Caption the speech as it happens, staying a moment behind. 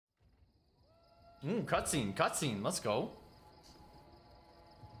Cutscene, let's go.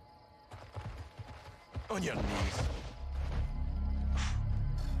 On your knees.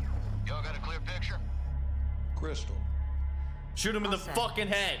 Y'all got a clear picture? Crystal. Shoot him in the fucking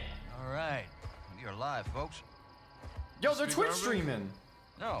head. All right. You're live, folks. Yo, they're Twitch streaming.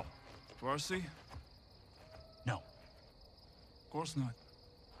 No. Farsi? No. Of course not.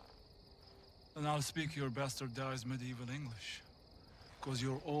 Then I'll speak your bastardized medieval English. Because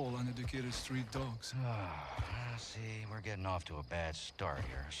you're all uneducated street dogs. See, we're getting off to a bad start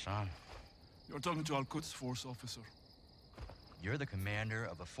here, son. You're talking to Al-Quds Force officer. You're the commander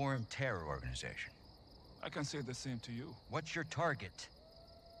of a foreign terror organization. I can say the same to you. What's your target?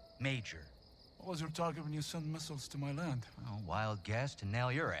 Major. What was your target when you sent missiles to my land? Oh, wild guess to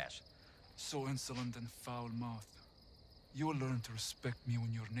nail your ass. So insolent and foul-mouthed. You will learn to respect me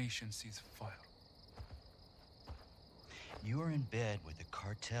when your nation sees fire. You are in bed with the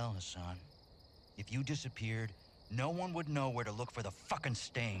cartel, Hassan. If you disappeared, no one would know where to look for the fucking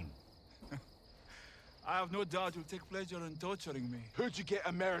stain. I have no doubt you'll take pleasure in torturing me. Who'd you get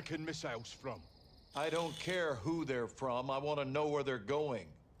American missiles from? I don't care who they're from. I want to know where they're going.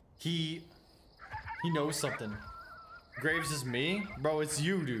 He knows something. Graves is me? Bro, it's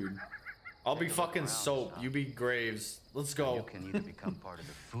you, dude. I'll be fucking Soap. You be Graves. Let's go. You can either become part of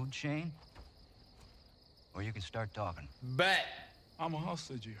the food chain, or you can start talking. Bet. I'm a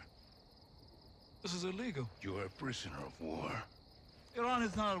hostage here. This is illegal. You're a prisoner of war. Iran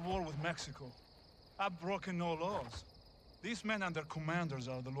is not at war with Mexico. I've broken no laws. These men and their commanders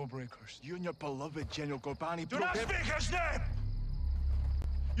are the lawbreakers. You and your beloved General Gorbani Do not speak his name!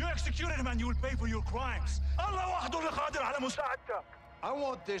 You executed him and you will pay for your crimes. Allah wahdu qadir ala musa'adak. I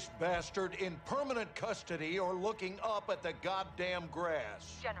want this bastard in permanent custody or looking up at the goddamn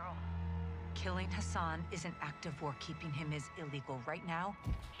grass. General, killing Hassan is an act of war. Keeping him is illegal. Right now,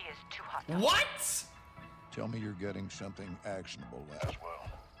 he is too hot. What? Tell me you're getting something actionable as well.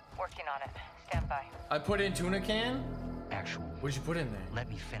 Working on it. Stand by. I put in tuna can? Actual. What'd you put in there? Let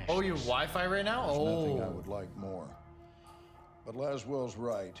me finish. Oh, your this. Wi-Fi right now? There's nothing I Oh. would like more. But Laswell's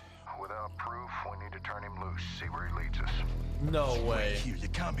right. Without proof, we need to turn him loose, see where he leads us. No way. Here, you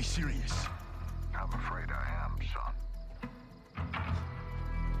can't be serious. I'm afraid I am, son.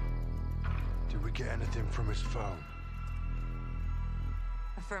 Did we get anything from his phone?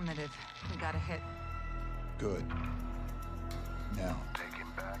 Affirmative. We got a hit. Good. Now, Take him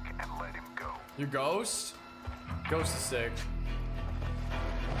back and let him go. Your Ghost? Ghost is sick.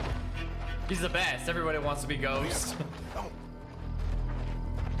 He's the best. Everybody wants to be Ghost. Oh.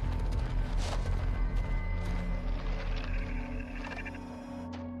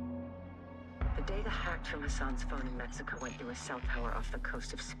 The data hacked from Hassan's phone in Mexico went through a cell tower off the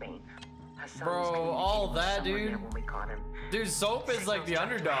coast of Spain. Hassan Bro, was all communicating with that, someone dude. there when we caught him. Dude, Soap is like the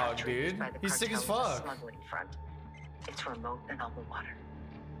Signals underdog, tracked and dude. by the He's sick as cartel's fuck. smuggling front. It's remote and on the water.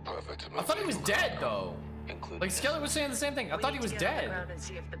 Perfect. I thought he was dead, though. Like, Skelly was saying the same thing. I thought he was dead.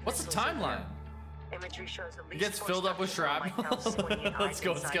 What's the timeline? Imagery shows at He least gets 4 filled up with structures on shrapnel. lighthouse swinging Let's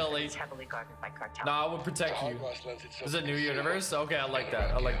go, inside, but Skelly. it's heavily guarded by cartel. Nah, I would protect you. Is it New Universe? Okay, I like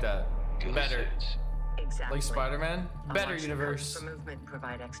that. I like that. Better. Exactly. Like Spider-Man? A Better Martian universe. code for movement,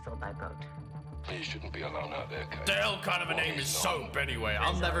 provide exfil by boat. You shouldn't be alone out there, Kate. The hell kind of a name is Soap anyway?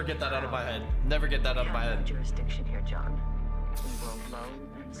 I'll never get that out of my head. Never get that out of my We have no head. jurisdiction here, John. We roll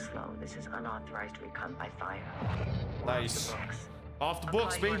low and slow. This is unauthorized recon by fire. Nice. Books. Off the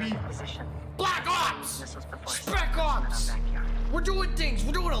books, Apply your baby. position. Black Ops! Missiles before Spec sunrise in our Ops! backyard. We're doing things.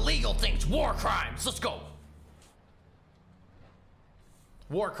 We're doing illegal things. War crimes. Let's go.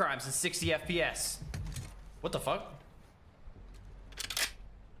 War crimes in 60 FPS. What the fuck?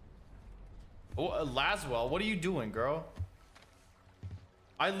 Oh, Laswell, what are you doing, girl?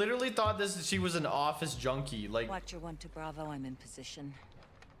 I literally thought she was an office junkie. Like, Watcher 1 to Bravo, I'm in position.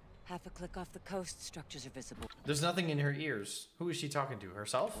 Half a click off the coast, structures are visible. there's nothing in her ears. Who is she talking to?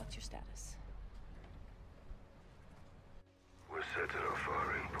 Herself? What's your status? We're set at our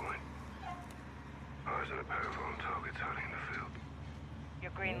firing point. Eyes on a pair of armed targets hiding in the field.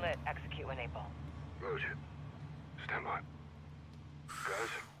 You're green lit. Execute when able. Roger. Stand by. Guys,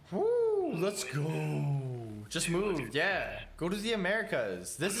 Woo, let's go. Just move, yeah. Go to the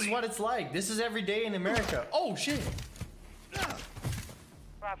Americas. This is what it's like. This is every day in America. Oh, shit.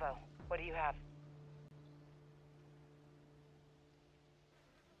 Bravo, what do you have?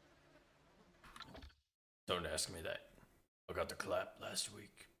 Don't ask me that. I got the clap last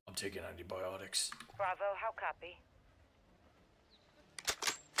week. I'm taking antibiotics. Bravo, how copy?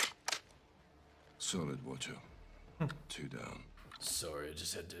 Solid, Watcher. 2 down. Sorry, I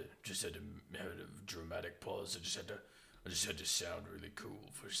just had to have a dramatic pause. I just had to sound really cool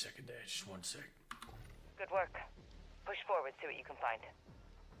for a second there. Just 1 sec. Good work. Push forward, see what you can find.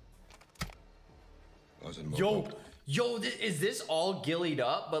 Yo, is this all gillied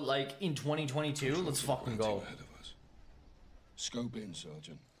up, but like in 2022? Let's fucking go. Ahead of us. Scope in,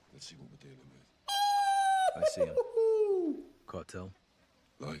 Sergeant. Let's see what we're dealing with. I see him. Cartel?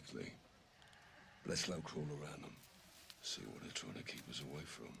 Likely. Let's slow crawl around them. See what they're trying to keep us away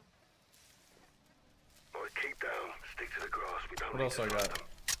from. Alright, keep down. Stick to the grass. We don't What need else to I fight got? them.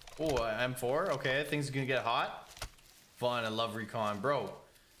 Oh, M4. Okay, things are gonna get hot. Fun. I love recon, bro.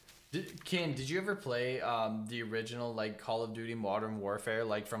 Ken, did you ever play the original like Call of Duty Modern Warfare,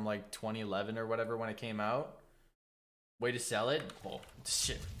 like from like 2011 or whatever when it came out? Way to sell it. Oh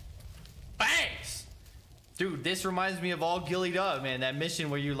shit. Bangs! Dude, this reminds me of all gillied up, man. That mission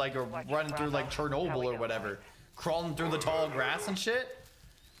where you like are running through like Chernobyl or whatever, crawling through the tall grass and shit.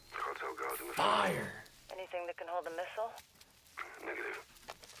 Cartel guards in the Fire. Anything that can hold a missile? Negative.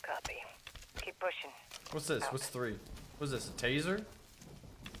 Copy. Keep pushing. What's this? What's 3? What's this? A taser?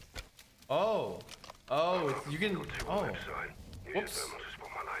 Oh. Oh, you can. Oh. Whoops.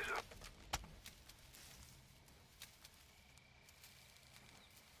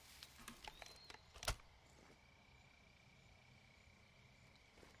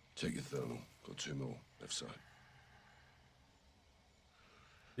 Take your thermal. Got 2 more. Left side.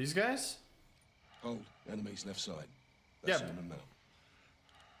 These guys? Hold. Enemies left side. Yeah. That's on them now.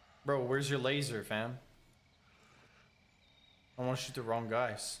 Bro, where's your laser, fam? I want to shoot the wrong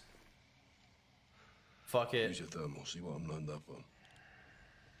guys. Fuck it. Use your thermal. See what I'm lined up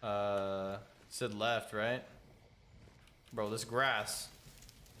on. Said left, right? Bro, this grass.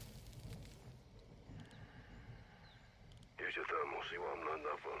 Use your thermal. See what I'm lined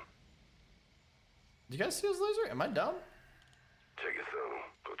up on. Do you guys see his laser? Am I dumb? Take your thermal.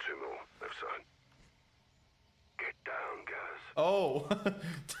 Got 2 more. Left side. Get down, guys. Oh.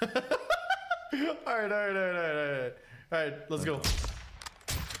 Alright. Alright, let's go.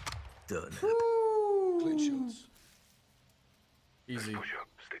 Done. Clean shots. Easy. Push up.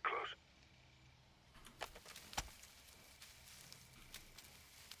 Stick close.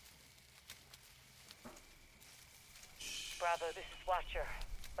 Bravo, this is Watcher.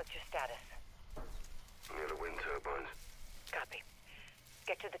 What's your status? Near the wind turbines. Copy.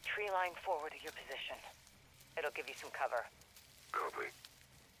 Get to the tree line forward of your position. It'll give you some cover. Copy.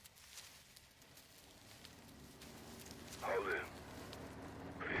 Hold in.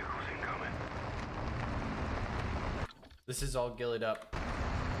 Vehicles incoming. This is all gillied up.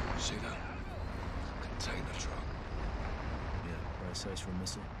 See that? Container truck. Yeah, right size for a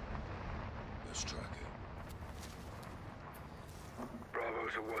missile. Let's track it. Bravo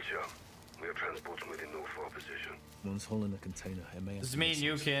to Watcher. We have transports moving north for our position. One's hauling a container. This is me and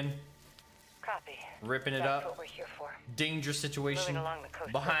you, Ken. Copy. Ripping it That's up. what we're here for. Dangerous situation. Moving along the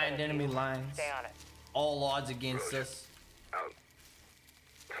coast Behind ahead of enemy you. lines. Stay on it. All odds against us. Out.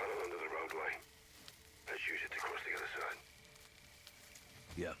 Tunnel under the roadway. Let's use it to cross the other side.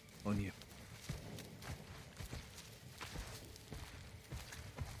 Yeah, on you.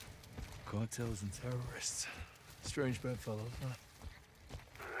 Cartels and terrorists. Strange bedfellows, huh?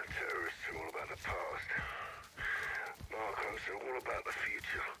 Terrorists are all about the past. Narcos are all about the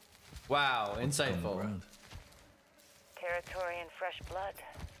future. Wow, insightful. Territory and fresh blood.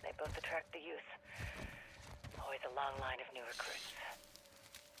 They both attract the youth. Always a long line of new recruits.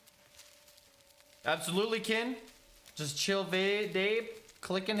 Absolutely, Ken. Just chill, Dave.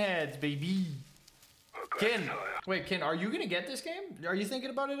 Clicking heads, baby. Ken, wait, Ken, are you gonna get this game? Are you thinking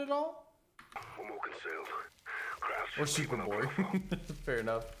about it at all? We're more concealed. Or Superboy. Fair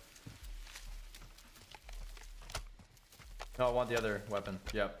enough. No, I want the other weapon.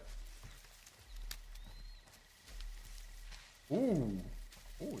 Yep. Ooh.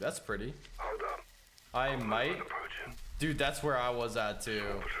 Ooh, that's pretty. Hold up. I might. Dude, that's where I was at too.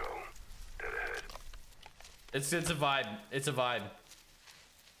 Patrol. Dead ahead. It's a vibe. It's a vibe.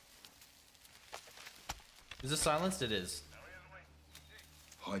 Is it silenced? It is.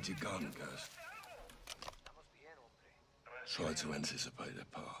 Hide your gun, guys. Try to anticipate their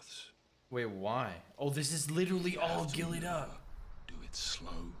paths. Wait, why? Oh, this is literally all gillied up. Do it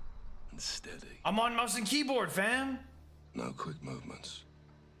slow and steady. I'm on mouse and keyboard, fam. No quick movements.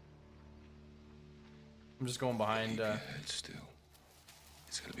 I'm just going behind. Keep your head still.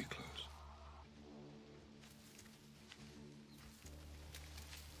 It's gonna be close.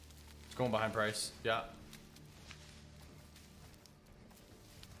 It's going behind Price. Yeah.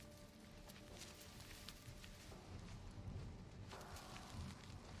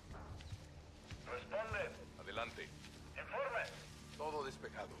 Responde. Adelante. Informe. Todo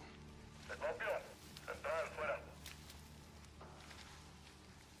despejado. Se copió. Central fuera.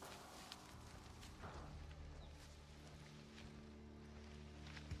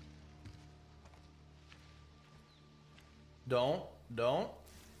 Don't.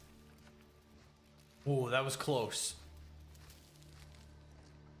 Oh, that was close.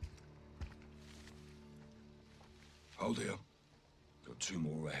 Hold here. Got 2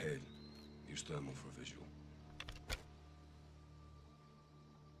 more ahead. Use thermal for a visual.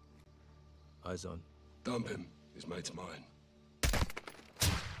 Eyes on. Dump him. His mate's mine.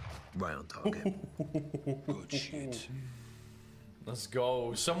 Right on target. Good shit. Let's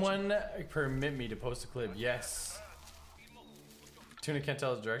go. Someone permit me to post a clip. Yes. Tuna can't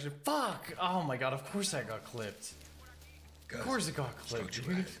tell his direction. Fuck! Oh my god, of course I got clipped. Guys, of course it got clipped,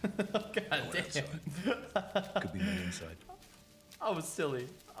 dude. God damn. Could be on the inside. I was silly.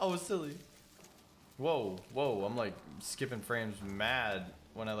 Whoa, I'm like skipping frames mad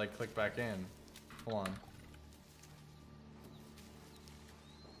when I like click back in. Hold on.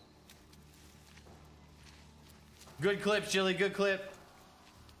 Good clip, Chili, good clip.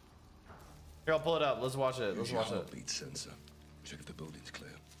 Here, I'll pull it up. Let's watch it. Let's watch it. Heartbeat sensor. Check if the building's clear.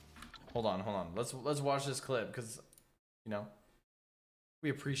 Hold on. Let's watch this clip because, you know,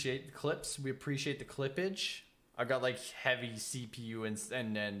 we appreciate the clips. We appreciate the clippage. I got like heavy CPU and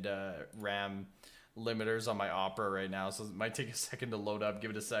RAM limiters on my Opera right now, so it might take a second to load up.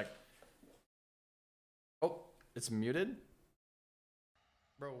 Give it a sec. Oh, it's muted.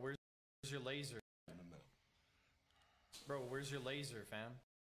 Bro, where's your laser? Bro, where's your laser, fam?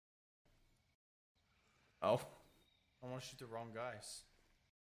 Oh, I want to shoot the wrong guys.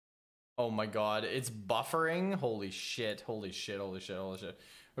 Oh my god, it's buffering. Holy shit. Okay,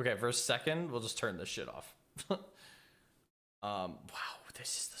 for a second, we'll just turn this shit off. Wow,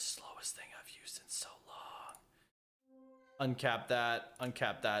 this is the slowest thing I've used in so long. Uncap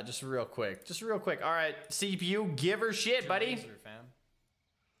that, just real quick. All right, CPU, give her shit, buddy. Laser, fam.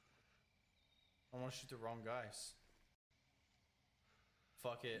 I want to shoot the wrong guys.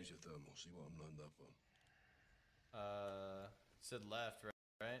 Fuck it. Use your thermal. See what I'm lined up on. Said left,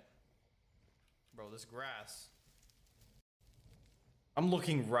 right? Bro, this grass. I'm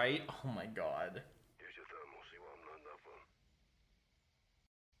looking right. Oh my god. Use your thermal. See what I'm lined up on.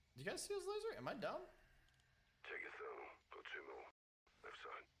 Do you guys see his laser? Am I dumb? Check your thermal.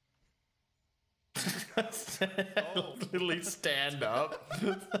 Got 2 more. Left side. Literally stand up.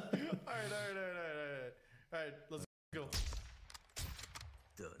 Alright, let's go.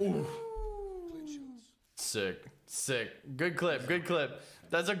 Ooh. Sick. Good clip.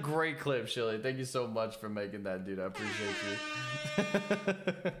 That's a great clip, Shilly. Thank you so much for making that, dude. I appreciate you.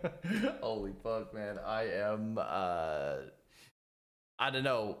 Holy fuck, man. I am, I don't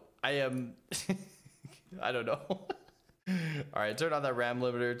know. I don't know. Alright, turn on that RAM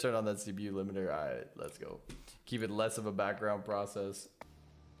limiter. Turn on that CPU limiter. Alright, let's go. Keep it less of a background process.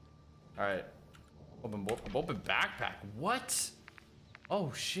 Alright. Open backpack. What?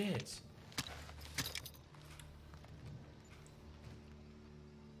 Oh, shit.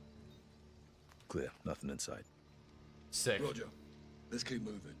 Clear. Nothing inside. Sick. Roger. Let's keep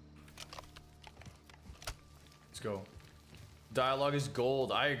moving. Let's go. Dialogue is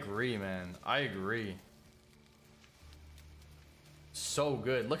gold. I agree, man. I agree. So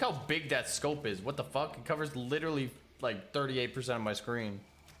good. Look how big that scope is. What the fuck? It covers literally like 38% of my screen.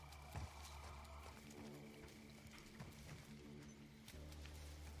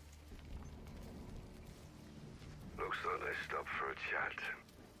 Looks like they stopped for a chat.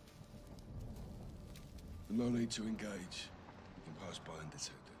 No need to engage. You can pass by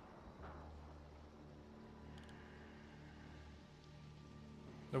undetected.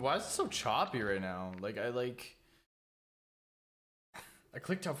 Why is it so choppy right now? Like I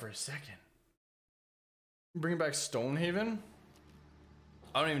clicked out for a second. Bring back Stonehaven?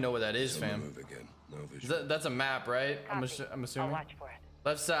 I don't even know what that is, fam. Move again. No visual. That's a map, right? I'm assuming. I'll watch for it.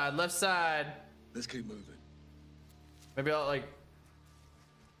 Left side. Let's keep moving. Maybe I'll like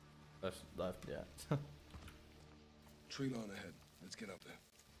left, yeah. Tree line ahead. Let's get up there.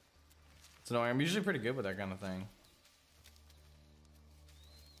 It's annoying. I'm usually pretty good with that kind of thing.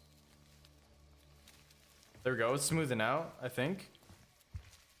 There we go. It's smoothing out, I think.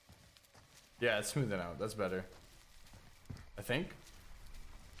 Yeah, it's smoothing out. That's better. I think.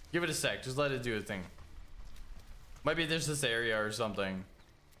 Give it a sec. Just let it do a thing. Might be there's this area or something.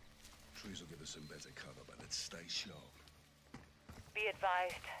 Trees will give us some better cover, but let's stay sharp. Be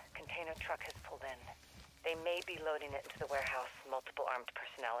advised, container truck has pulled in. They may be loading it into the warehouse. Multiple armed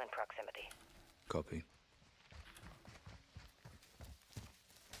personnel in proximity. Copy.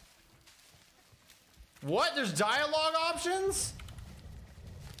 What? There's dialogue options?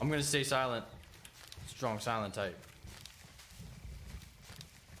 I'm gonna stay silent. Strong silent type.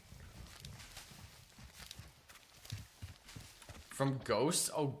 From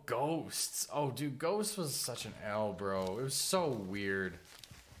Ghosts? Oh, Ghosts. Oh, dude, Ghosts was such an L, bro. It was so weird.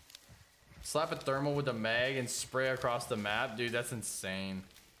 Slap a thermal with a mag and spray across the map? Dude, that's insane.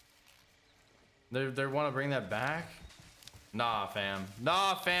 They want to bring that back? Nah, fam.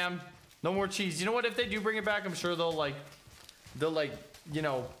 Nah, fam. No more cheese. You know what? If they do bring it back, I'm sure they'll like, you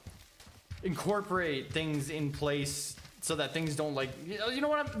know, incorporate things in place so that things don't like, you know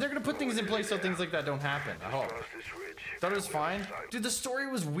what? They're gonna put things in place so things like that don't happen. I hope. Thought it was fine. Dude, the story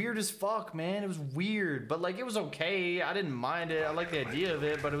was weird as fuck, man. It was weird, but like it was okay. I didn't mind it. I like the idea of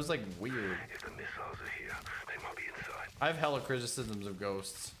it, but it was like weird. If the missiles are here, they might be inside. I have hella criticisms of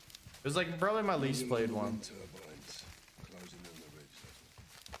Ghosts. It was like probably my least played one.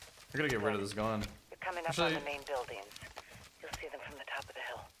 I gotta get rid of this gun. You're coming up on the main buildings. You'll see them from the top of the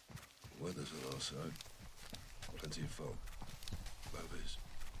hill. Weather's on our side. Plenty of fog. Rovers.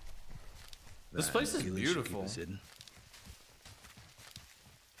 This place is beautiful.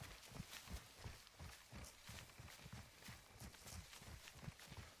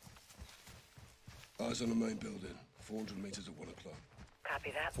 Eyes on the main building. 400 meters at 1 o'clock.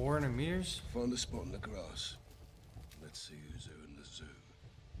 Copy that. 400 meters? Find a spot in the grass. Let's see who's who in the zoo.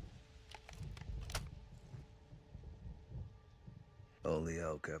 Only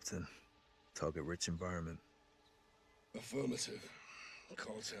out, Captain. Target-rich environment. Affirmative.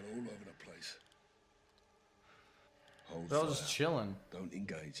 Cartel all over the place. Hold They're all fire. just chilling. Don't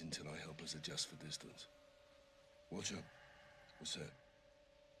engage until I help us adjust for distance. Watch up. What's that?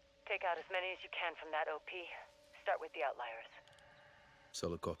 Take out as many as you can from that OP. Start with the outliers.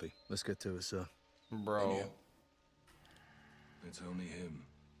 Solid copy. Let's get to it, sir. Bro. Yeah. It's only him.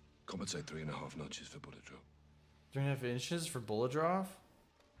 Compensate 3.5 notches for bullet drop. 3.5 inches for bullet draw?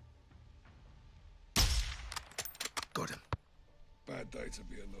 Got him. Bad day to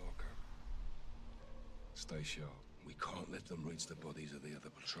be a narco. Stay sharp. We can't let them reach the bodies of the other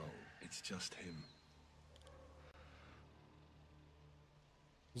patrol. It's just him.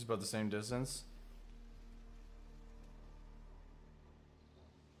 He's about the same distance.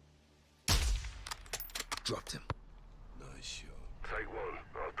 Dropped him. Nice shot. Take one,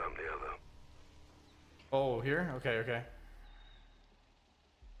 I'll dump the other. Oh, here? Okay, okay.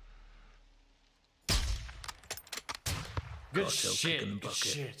 Good Cartel shit, kicking the good bucket.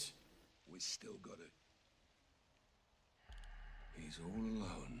 shit. We still got it. He's all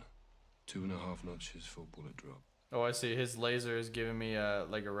alone. 2.5 notches for bullet drop. Oh, I see. His laser is giving me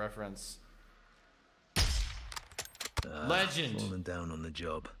like a reference. Legend. Falling down on the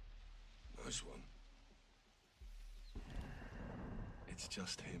job. Nice one. It's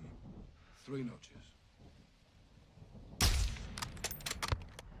just him. 3 notches.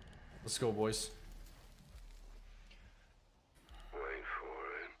 Let's go, boys. Wait for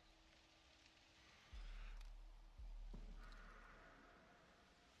it.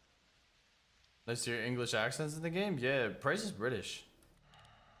 Nice to hear English accents in the game. Yeah, Price is British.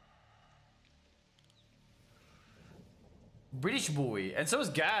 British boy, and so is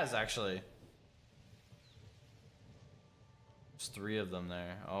Gaz actually. There's 3 of them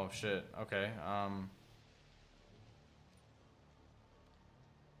there. Oh shit. Okay.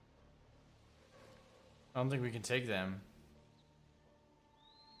 I don't think we can take them.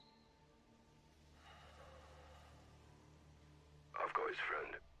 I've got his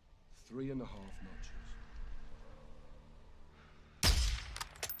friend. 3.5 notches.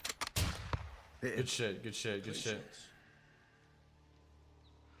 Good shit. Good shit. Good shit. Shots.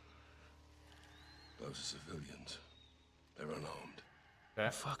 Those are civilians. They're unarmed. Okay.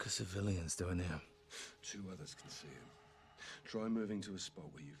 The fuck are civilians doing here? 2 others can see him. Try moving to a spot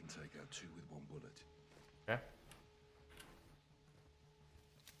where you can take out 2 with 1 bullet. Okay.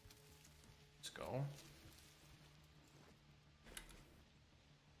 Let's go.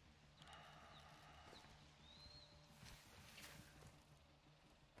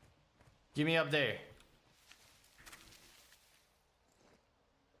 Give me up there.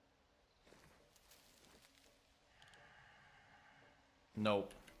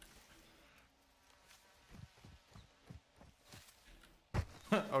 Nope.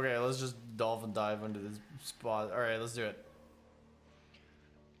 Okay, let's just dolphin dive under this spot. Alright, let's do it.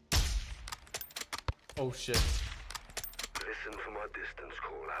 Oh shit. Listen for my distance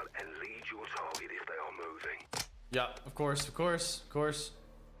call out and lead your target if they are moving. Yeah, of course, of course, of course.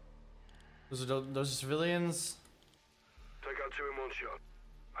 Those are civilians. Take out 2 in 1 shot.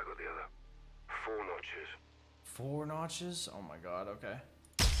 I got the other. 4 notches. 4 notches? Oh my god, okay.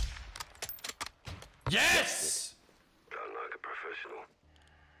 Yes! Done like a professional.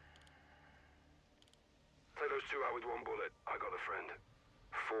 Take those 2 out with 1 bullet. I got a friend.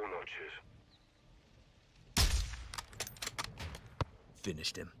 4 notches.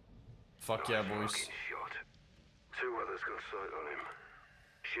 Finished him. Fuck yeah, boys. Fucking shot. 2 others got sight on him.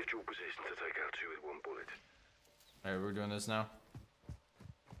 Shift your position to take out 2 with 1 bullet. Alright, we're doing this now.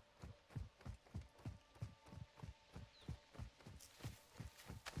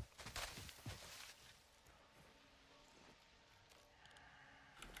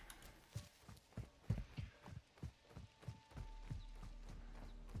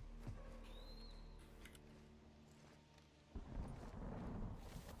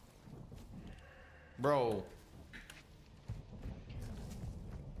 Bro.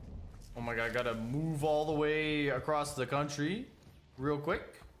 Oh my god, I gotta move all the way across the country real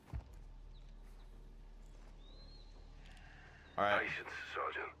quick. Alright. Patience,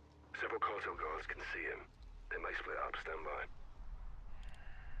 Sergeant. Several cartel guards can see him. They may split up. Stand by.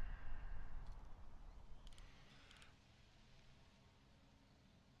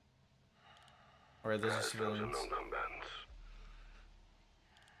 Alright, those are Those are civilians. non-combatants.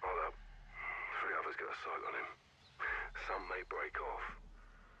 Hold up. 3 others got a sight on him. Some may break off.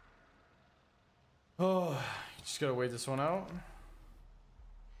 Oh, just gotta wait this one out.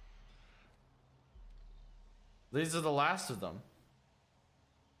 These are the last of them.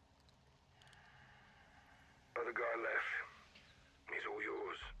 Other guy left. He's all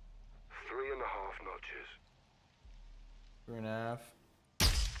yours. 3.5 notches. 3.5.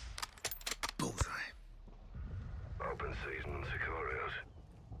 Bullseye. Open season on Sicarios.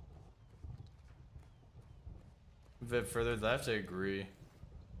 A bit further left, I agree.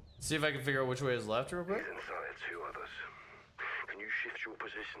 See if I can figure out which way is left real quick. He's inside 2 others. Can you shift your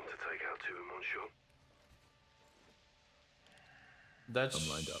position to take out 2 in 1 shot? That I'm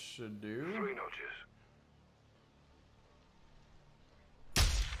lined up. should do. 3 notches.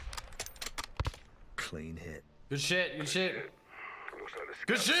 Clean hit. Good shit, good shit. Looks like the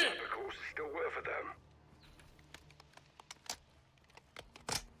Good scout shit! sniper course is still worth a damn.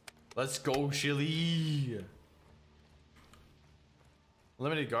 Let's go, Chili.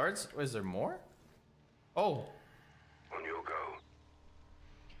 Limited guards? Wait, is there more? Oh. On your go.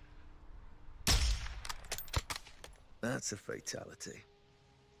 That's a fatality.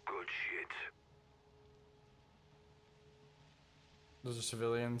 Good shit. Those are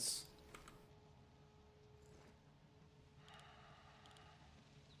civilians.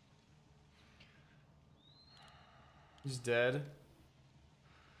 He's dead.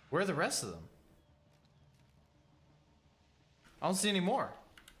 Where are the rest of them? I don't see any more.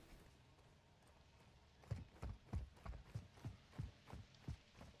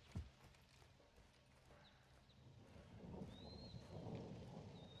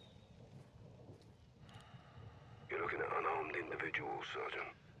 You're looking at unarmed individuals,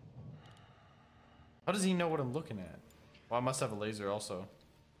 Sergeant. How does he know what I'm looking at? Well, I must have a laser also.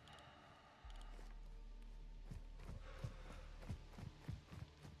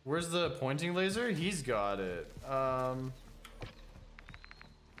 Where's the pointing laser? He's got it.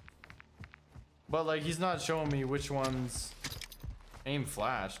 But like he's not showing me which ones. Aim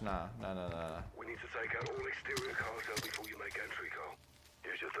flash? Nah. We need to take out all exterior cartel before you make entry, Carl.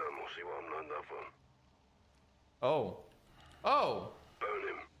 Here's your thermal, see what I'm lined up on. Oh. Oh! Burn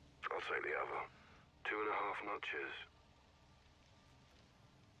him. I'll take the other. 2.5 notches.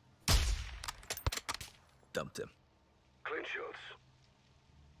 Dumped him. Clean shots.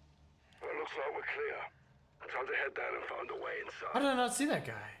 Well, looks like we're clear. Time to head down and find a way inside. How did I not see that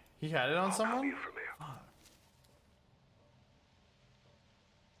guy? He had it on I'll cover someone? you from here.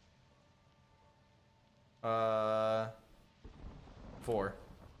 Fuck. 4.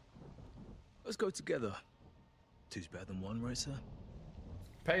 Let's go together. 2's better than 1, right, sir?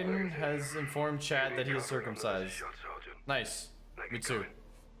 Peyton has informed Chad that he is circumcised. Shot, Sergeant. Nice. Me too.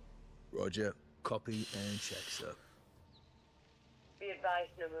 Roger. Copy and check, sir. Be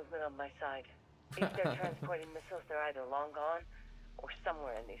advised, no movement on my side. If they're transporting missiles, they're either long gone or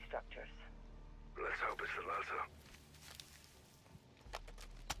somewhere in these structures. Let's hope it's the latter.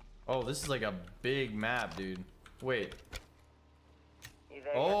 Oh, this is like a big map, dude. Wait. You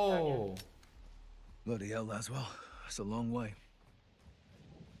there yet, Oh. Bloody hell, Laswell. That's a long way.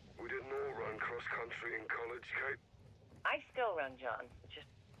 We didn't all run cross-country in college, Kate. I still run, John. Just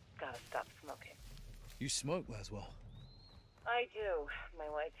gotta stop smoking. You smoke, Laswell. I do. My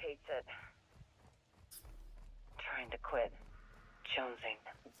wife hates it. Trying to quit. Jonesing.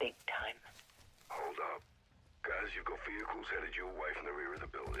 Big time. Hold up. Guys, you've got vehicles headed your way from the rear of the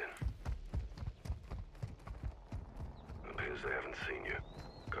building. It appears they haven't seen you.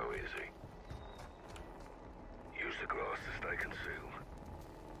 Go easy. Use the glass to stay concealed.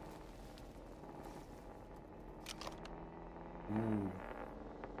 Ooh.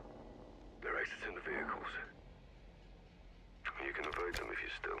 They're exiting the vehicles. You can evade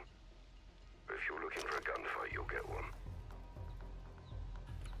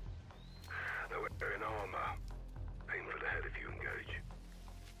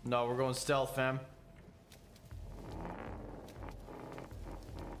No, we're going stealth, fam.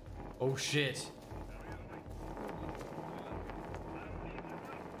 Oh shit.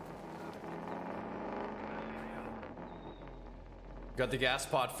 Got the gas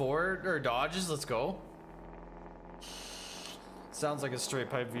pot forward or dodges, let's go. Sounds like a straight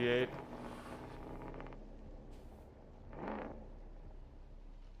pipe V8.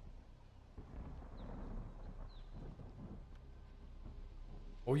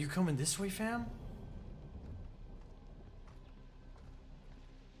 Oh, you coming this way, fam?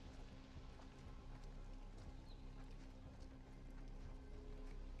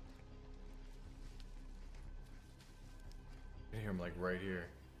 I hear him like right here.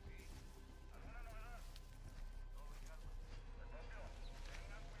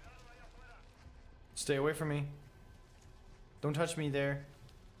 Stay away from me. Don't touch me there.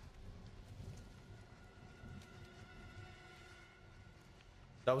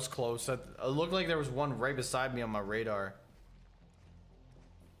 That was close. It looked like there was one right beside me on my radar.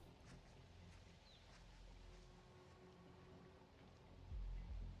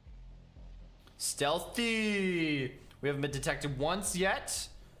 Stealthy! We haven't been detected once yet.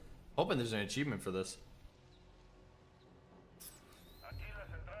 Hoping there's an achievement for this.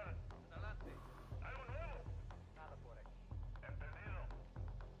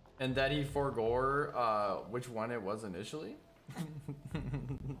 And that he forgore which one it was initially?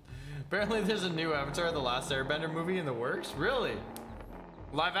 Apparently there's a new Avatar, The Last Airbender movie in the works? Really?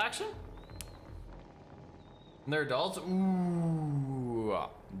 Live action? And they're adults? Ooh,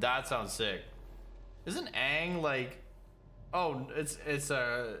 that sounds sick. Isn't Aang like... Oh, it's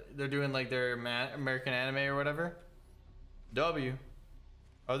they're doing like their American anime or whatever? W.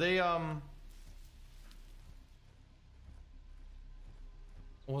 Are they, what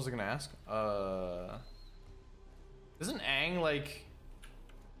was I gonna ask? Isn't Aang like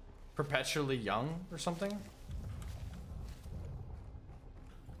perpetually young or something?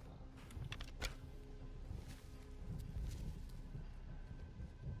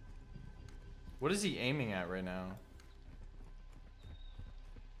 What is he aiming at right now?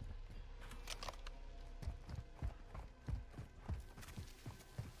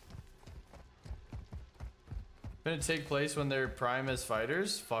 Gonna take place when they're prime as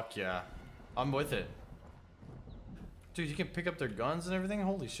fighters? Fuck yeah. I'm with it. Dude, you can pick up their guns and everything?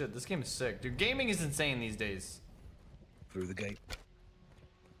 Holy shit, this game is sick. Dude, gaming is insane these days. Through the gate.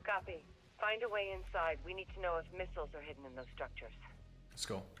 Copy. Find a way inside. We need to know if missiles are hidden in those structures. Let's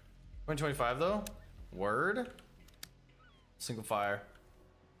go. 2025 though? Word? Single fire.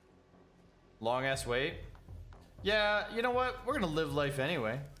 Long ass wait. Yeah, you know what? We're gonna live life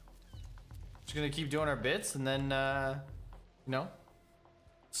anyway. Just gonna keep doing our bits and then, you know.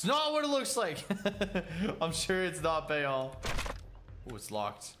 It's not what it looks like. I'm sure it's not Bayal. Oh, it's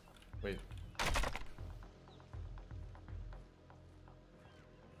locked. Wait.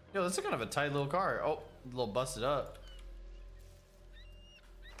 Yo, this is kind of a tight little car. Oh, a little busted up.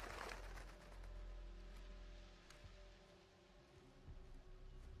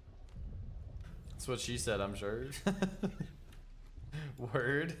 That's what she said, I'm sure.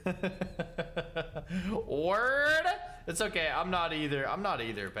 Word. Word. It's okay. I'm not either. I'm not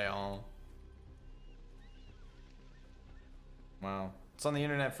either, Payon. Wow. It's on the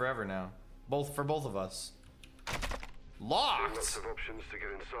internet forever now. For both of us. Locked. Lots of options to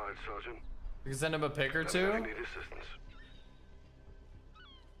get inside, Sergeant. You can send him a pic or two. I need assistance.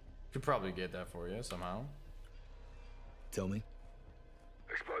 Could probably get that for you somehow. Tell me.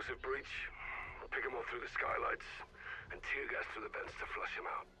 Explosive breach. Pick him off through the skylights and tear gas through the vents to flush him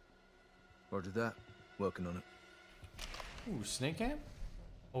out. Roger that. Working on it. Ooh, snake camp?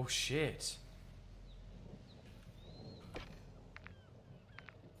 Oh shit.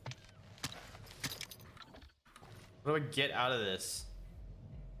 What do I get out of this?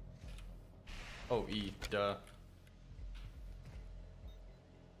 Oh, E, duh.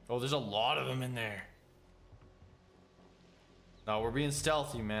 Oh, there's a lot of them in there. No, we're being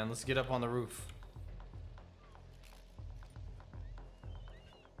stealthy, man. Let's get up on the roof.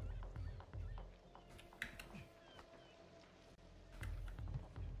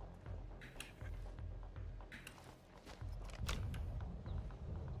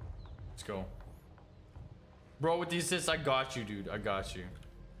 Let's go. Bro, with the assist, I got you, dude. I got you.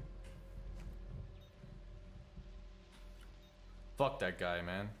 Fuck that guy,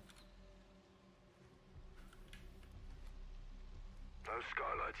 man. Those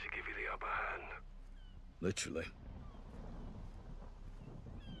skylights should give you the upper hand. Literally.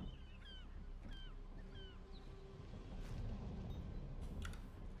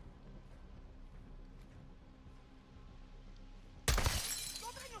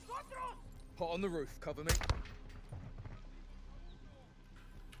 Hot on the roof, cover me.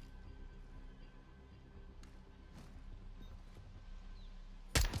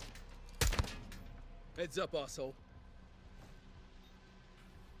 Heads up, asshole.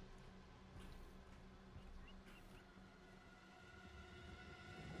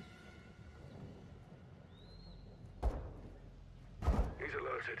 He's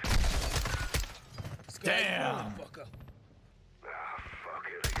alerted. Damn. Fucker. Ah, fuck,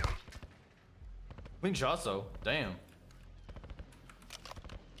 here they come. Clean shots though. Damn.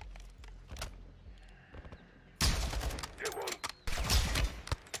 Hit one.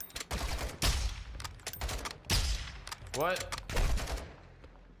 What?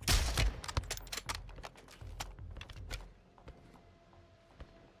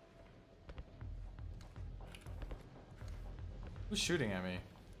 Who's shooting at me?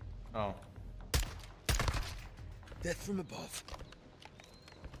 Oh. Death from above.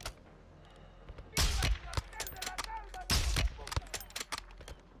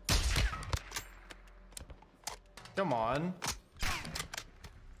 Come on.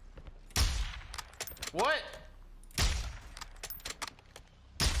 What?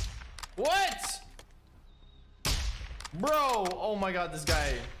 What? Bro, oh my god, this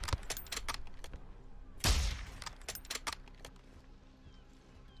guy.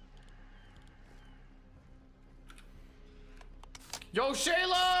 Yo,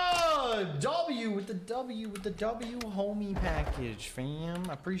 Shayla! W with the W with the W homie package, fam.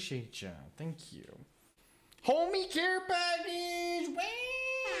 I appreciate ya. Thank you. Homie care package! Wow!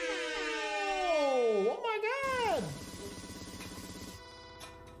 Oh my god!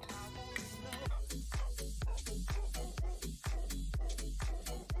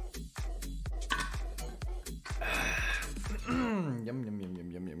 Yum, yum, yum,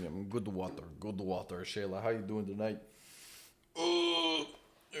 yum, yum, yum, yum. Good water, Shayla. How you doing tonight?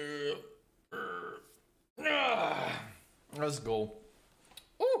 Let's go.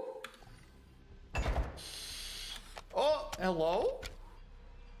 Ooh. Oh, hello?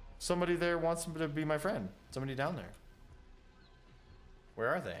 Somebody there wants to be my friend. Somebody down there. Where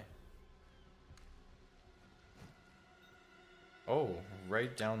are they? Oh,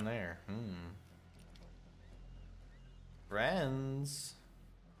 right down there. Friends.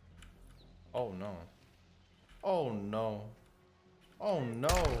 Oh no. Oh no. Oh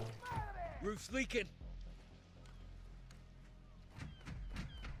no. Roof's leaking.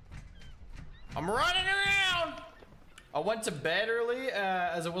 I'm running around. I went to bed early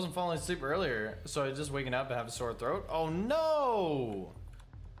as I wasn't falling asleep earlier, so I was just waking up and have a sore throat. Oh no.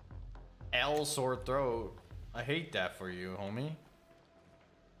 L sore throat. I hate that for you, homie.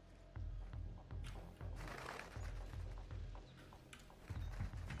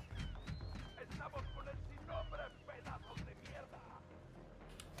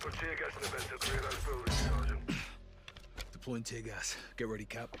 Put tear gas in the vent to clear those buildings, Sergeant. Deploying tear gas. Get ready,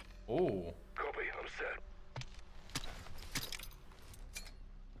 Cap. Oh. Copy, I'm set.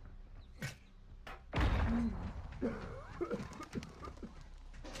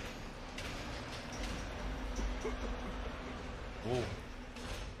 Oh.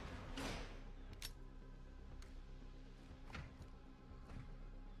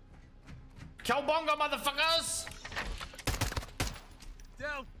 Cowbunga, motherfuckers!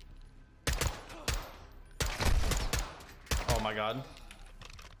 Down. Oh my god.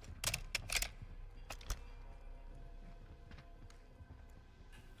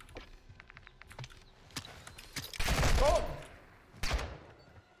 Oh!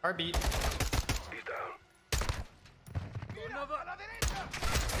 Heartbeat. He's down.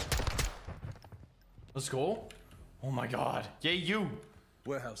 Let's go. Oh my god. Yay, you.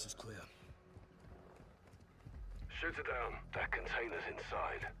 Warehouse is clear. Shoot it down. That container's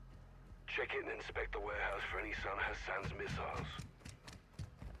inside. Check it and inspect the warehouse for any Son Hassan's missiles.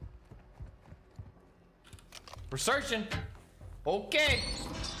 We're searching. Okay.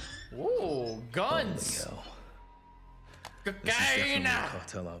 Ooh, guns. Holy hell. This is definitely Cocaine. a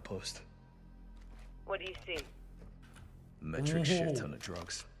cartel outpost. What do you see? Metric shit ton of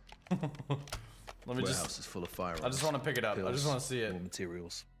drugs. Let me Warehouse just. is full of firearms. I just want to pick it up. I just want to see it. Raw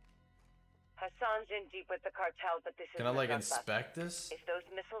materials. Hassan's in deep with the cartel, but this is Can I like inspect this? If those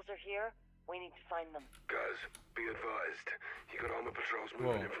missiles are here, we need to find them. Guys, be advised. You got armor patrols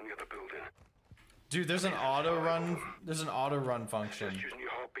moving in from the other building. Dude, there's an auto run. There's an auto run function. Just using your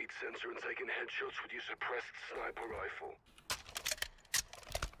heartbeat sensor and taking headshots with your suppressed sniper rifle.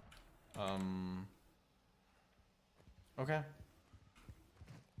 Okay.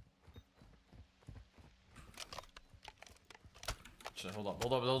 Shit, hold up,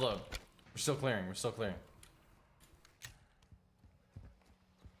 hold up, hold up. We're still clearing. We're still clearing.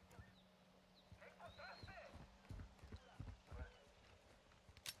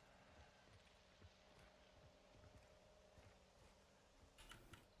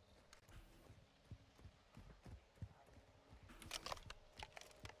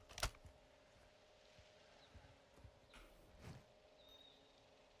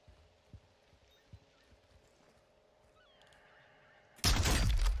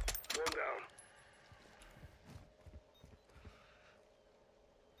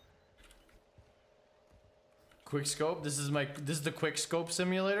 Quick scope. This is the quick scope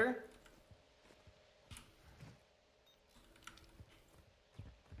simulator.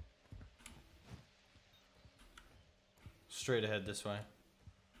 Straight ahead this way.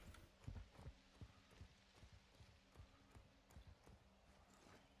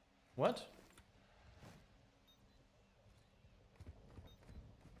 What?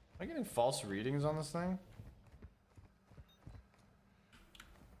 Am I getting false readings on this thing?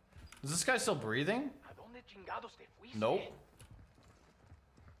 Is this guy still breathing? Nope.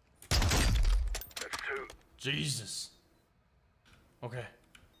 That's two. Jesus. Okay.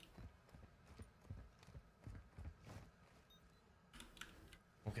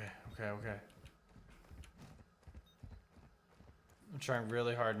 Okay. I'm trying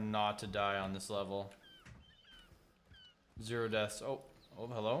really hard not to die on this level. 0 deaths. Oh,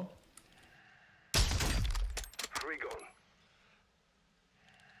 hello? 3 gone.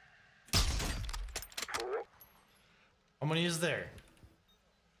 4. How many is there?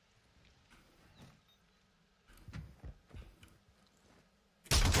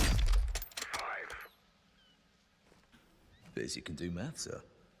 5. Biz, you can do math, sir.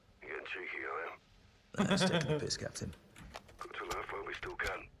 You're getting cheeky, I am. That's taking a piss, Captain. Got to laugh while we still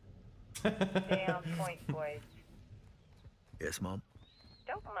can. Stay on point, boys. Yes, Mom.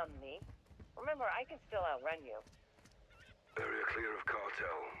 Don't mum me. Remember, I can still outrun you. Area clear of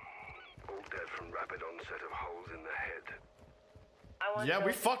cartel. All dead from rapid onset of holes in the head. I want Yeah, to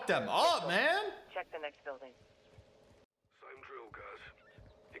we fucked them up, man. check the next building. Same drill, guys.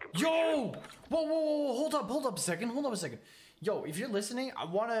 You can Yo! Whoa, hold up a second. Yo, if you're listening, I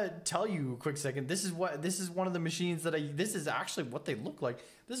want to tell you a quick second. This is one of the machines that this is actually what they look like.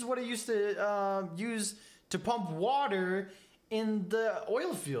 This is what I used to use to pump water in the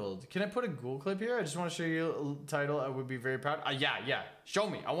oil field. Can I put a Google clip here? I just want to show you a title. I would be very proud. Yeah. Show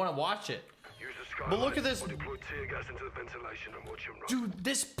me. I want to watch it. use the But look at this. or deploy tear gas into the ventilation and watch him run. Dude,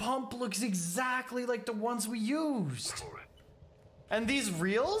 this pump looks exactly like the ones we used. And these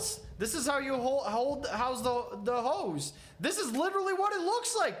reels, this is how you house the hose. This is literally what it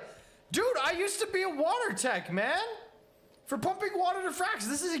looks like. Dude, I used to be a water tech, man. For pumping water to fracs.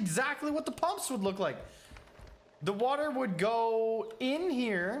 This is exactly what the pumps would look like. The water would go in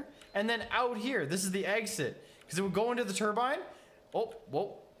here and then out here. This is the exit. Because it would go into the turbine. Oh,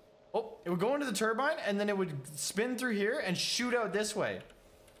 it would go into the turbine and then it would spin through here and shoot out this way.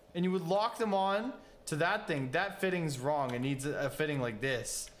 And you would lock them on to that thing. That fitting's wrong. It needs a fitting like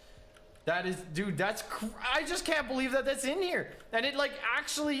this. That is, dude, I just can't believe that that's in here. And it like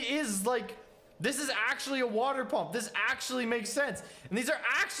actually is like, this is actually a water pump. This actually makes sense. And these are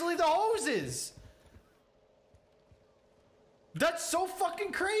actually the hoses. That's so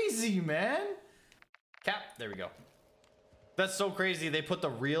fucking crazy, man. Cap, there we go. That's so crazy. They put the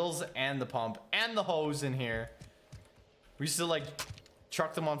reels and the pump and the hose in here. We used to like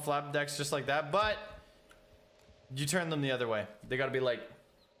truck them on flap decks just like that, but you turn them the other way. They gotta be like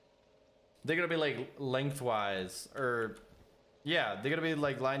lengthwise, or yeah, they gotta be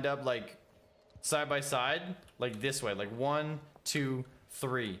like lined up like side by side, like this way, like 1, 2,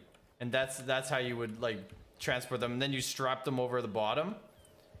 3, and that's how you would like transport them. And then you strap them over the bottom,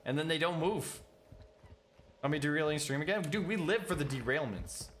 and then they don't move. Want me derailing stream again? Dude, we live for the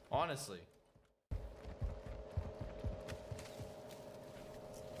derailments, honestly.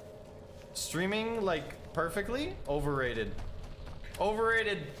 Streaming like perfectly? Overrated.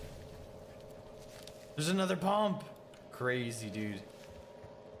 Overrated. There's another pump. Crazy, dude.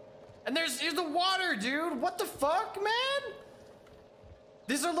 And here's the water, dude. What the fuck, man?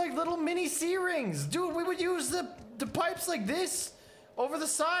 These are like little mini C-rings. Dude, we would use the pipes like this over the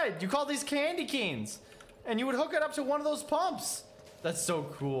side. You call these candy canes. And you would hook it up to one of those pumps. That's so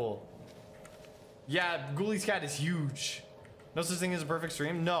cool. Yeah, Ghoulies Cat is huge. No such thing as a perfect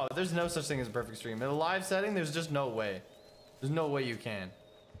stream? No, there's no such thing as a perfect stream. In a live setting, there's just no way. There's no way you can.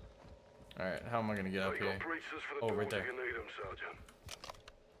 Alright, how am I gonna get up here? Oh, right there.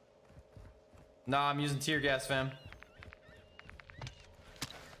 Nah, I'm using tear gas, fam.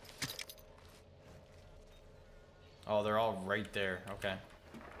 Oh, they're all right there. Okay.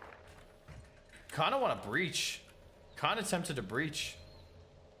 Kinda wanna breach. Kinda tempted to breach.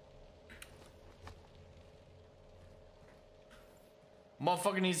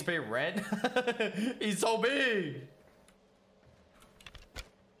 Motherfucker needs to pay rent. He's so big.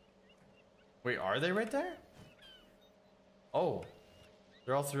 Wait, are they right there? Oh,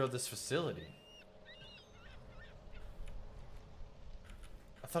 they're all throughout this facility.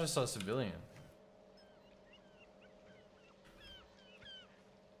 I thought I saw a civilian.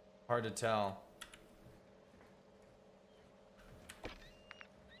 Hard to tell.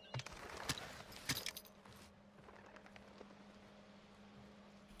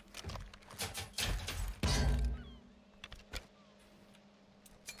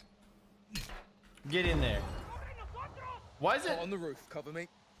 Get in there. Why is it on the roof? Cover me.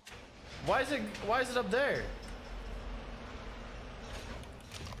 Why is it up there?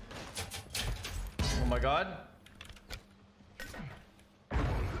 Oh my god.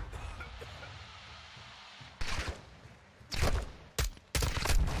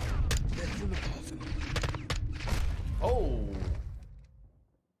 Oh.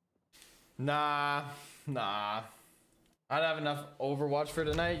 Nah. I'd have enough Overwatch for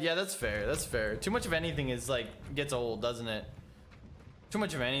tonight. Yeah, that's fair. That's fair. Too much of anything is like gets old, doesn't it? Too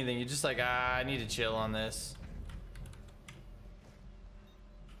much of anything. You're just like, I need to chill on this.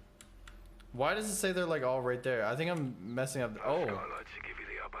 Why does it say they're like all right there? I think I'm messing up. Oh.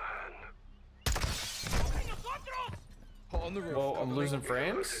 On the roof. Well, I'm losing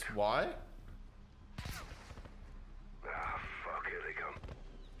frames. Why? Fuck, here they come.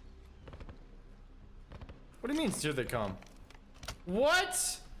 What do you mean, here they come?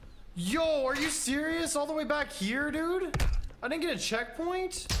 What? Yo, are you serious? All the way back here, dude? I didn't get a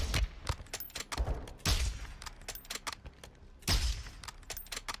checkpoint?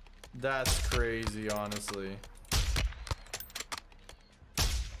 That's crazy, honestly.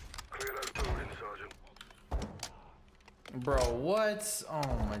 Clear those buildings, Sergeant. Bro, what?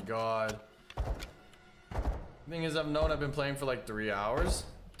 Oh my god. Thing is, I've been playing for like 3 hours.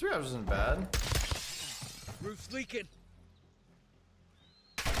 3 hours isn't bad. Roof's leaking.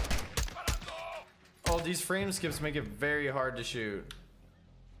 Oh, these frame skips make it very hard to shoot.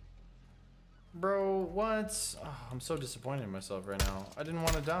 Bro, what? Oh, I'm so disappointed in myself right now. I didn't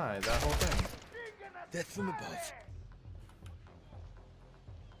want to die, that whole thing. Death from above.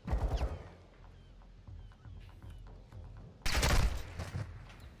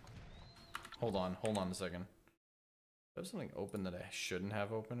 Hold on a second. I have something open that I shouldn't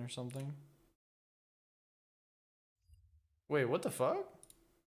have open or something? Wait, what the fuck?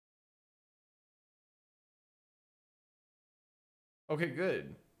 Okay,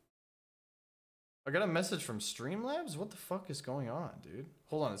 good. I got a message from Streamlabs? What the fuck is going on, dude?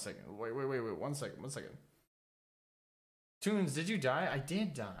 Hold on a second. Wait. 1 second. Tunes, did you die? I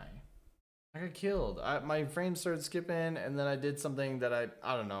did die. I got killed. My frames started skipping, and then I did something that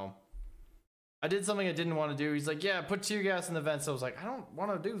I don't know. I did something I didn't want to do. He's like, yeah, put tear gas in the vents. So I was like, I don't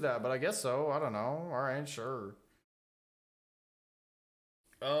want to do that, but I guess so. I don't know. All right, sure.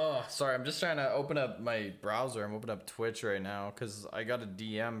 Oh, sorry. I'm just trying to open up my browser. I'm opening up Twitch right now because I got a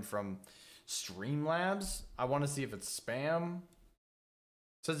DM from Streamlabs. I want to see if it's spam.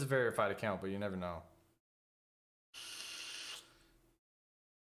 It says it's a verified account, but you never know.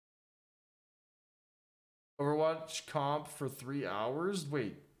 Overwatch comp for 3 hours?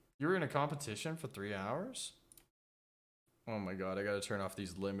 Wait, you were in a competition for 3 hours? Oh my god, I gotta turn off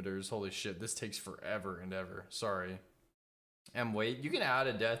these limiters. Holy shit, this takes forever and ever. Sorry. And wait, you can add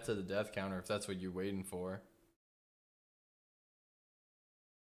a death to the death counter if that's what you're waiting for.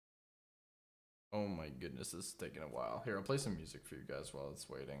 Oh my goodness, this is taking a while. Here, I'll play some music for you guys while it's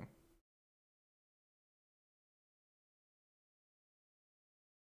waiting.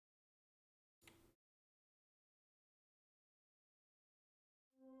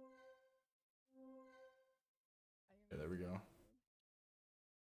 Okay, there we go.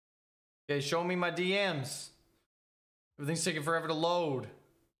 Okay, show me my DMs. Everything's taking forever to load.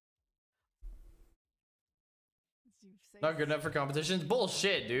 Not good enough for competitions?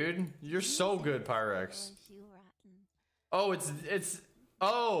 Bullshit, dude. You're so good, Pyrex. Oh, it's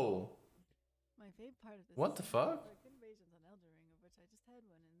oh. My favorite part of this. What the fuck?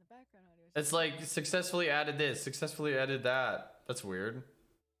 It's like successfully added this, successfully added that. That's weird.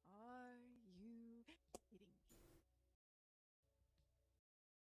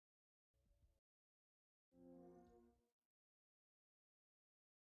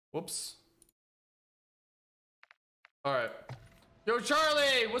 Whoops. Alright. Yo,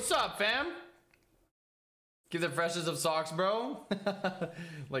 Charlie! What's up, fam? Give the freshest of socks, bro.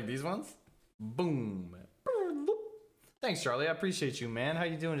 Like these ones? Boom. Thanks, Charlie. I appreciate you, man. How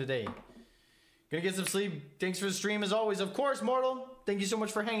you doing today? Gonna get some sleep. Thanks for the stream as always. Of course, Mortal. Thank you so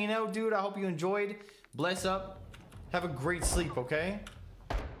much for hanging out, dude. I hope you enjoyed. Bless up. Have a great sleep, okay?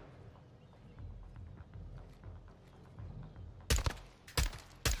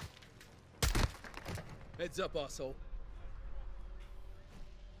 Heads up, asshole.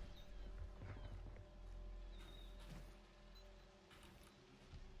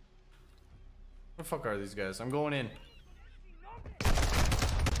 Where the fuck are these guys? I'm going in.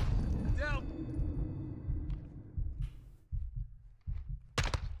 Down.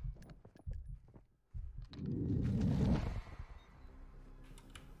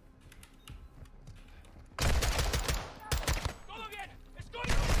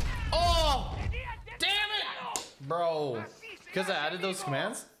 Oh! Bro, because I added those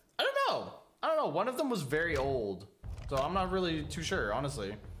commands? I don't know. I don't know. One of them was very old. So I'm not really too sure,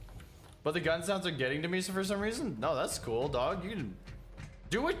 honestly. But the gun sounds are getting to me for some reason. No, that's cool, dog. You can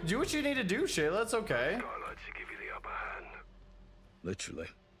do what you need to do, Shayla. It's okay. Literally.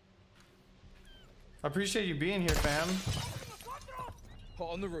 I appreciate you being here, fam. Hot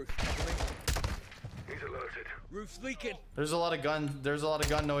on the roof. He's alerted. Roof's leaking. There's a lot of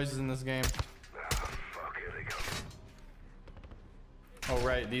gun noises in this game. Fuck, here they come. Oh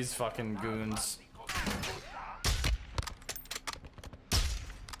right, these fucking goons.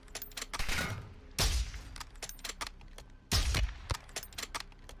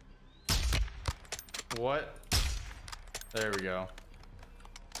 What? There we go.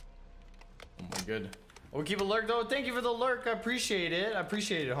 Oh my good. Oh, we keep a lurk though. Thank you for the lurk. I appreciate it. I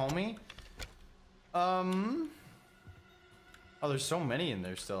appreciate it, homie. Oh, there's so many in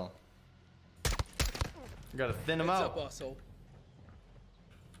there still. We gotta thin them out. Up, asshole.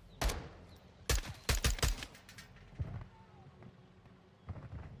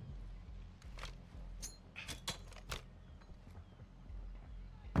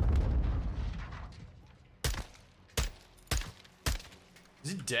 Is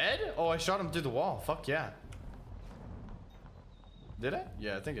he dead? Oh, I shot him through the wall. Fuck yeah. Did I?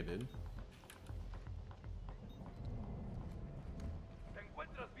 Yeah, I think I did.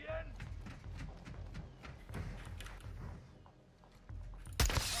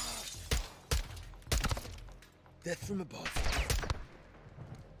 Death from above.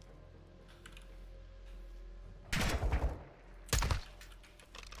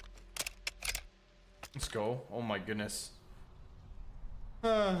 Let's go. Oh my goodness.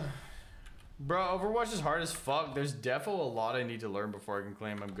 Bro, Overwatch is hard as fuck. There's definitely a lot I need to learn before I can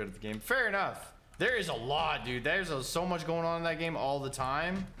claim I'm good at the game. Fair enough. There is a lot, dude. There's so much going on in that game all the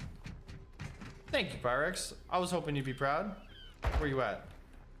time. Thank you, Pyrex. I was hoping you'd be proud. Where you at?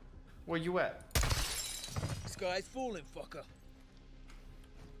 Where you at? Sky's falling, fucker.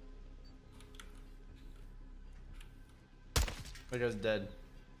 That guy's dead.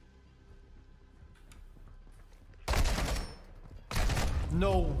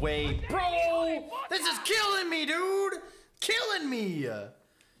 No way, bro! This is killing me, dude! Killing me!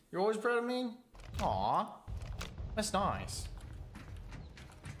 You're always proud of me? Aw. That's nice.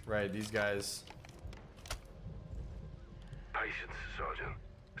 Right, these guys. Patience, Sergeant.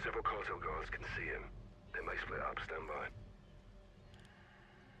 Several cartel guards can see him. They may split up. Stand by.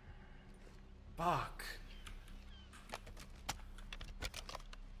 Fuck.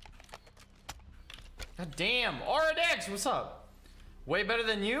 God damn. Aura Dex, what's up? Way better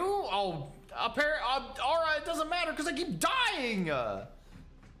than you? Oh, Aura, it doesn't matter because I keep dying.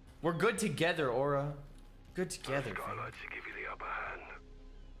 We're good together, Aura. Good together. Skylight to give you the upper hand.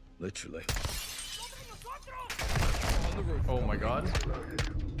 Literally. Oh my god.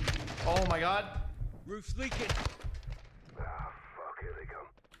 Oh my god. Roof's leaking. Ah, fuck, here they come.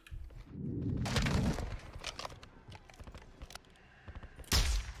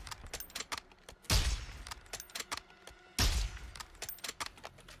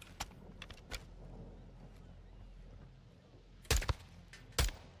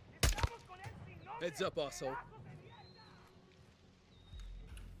 Heads up, asshole.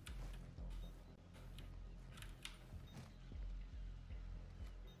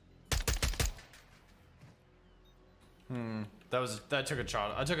 That took a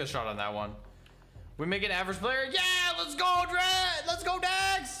shot. I took a shot on that one. We make an average player. Yeah, let's go, Drex. Let's go,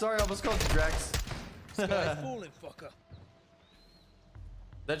 Dax. Sorry, I almost called you Drex. Sky's falling, fucker.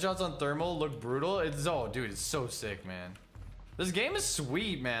 That shots on thermal look brutal. It's dude, it's so sick, man. This game is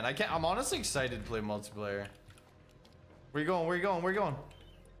sweet, man. I'm honestly excited to play multiplayer. Where you going? Where you going? Where you going?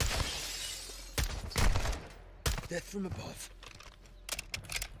 Death from above.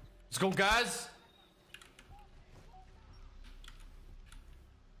 Let's go, guys.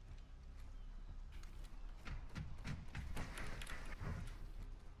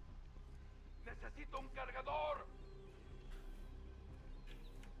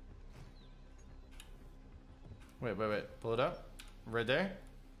 Wait. Pull it up. Right there.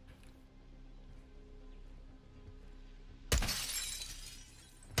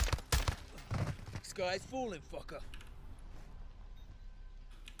 Sky's falling, fucker.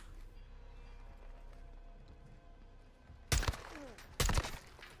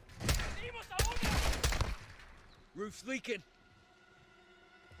 Roof's leaking.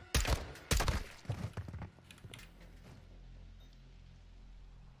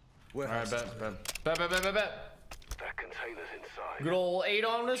 Alright, bet. That container's inside. Good old 8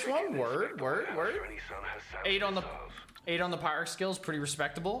 on this one. Word. 8 on the Pyrex skills, pretty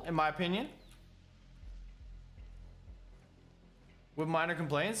respectable, in my opinion. with minor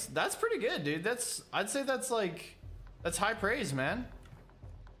complaints. That's pretty good, dude. I'd say that's like, that's high praise, man.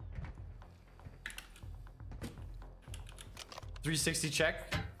 360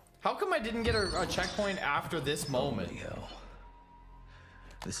 check. How come I didn't get a checkpoint after this moment? Holy hell.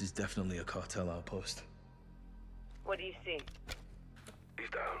 This is definitely a cartel outpost. What do you see? He's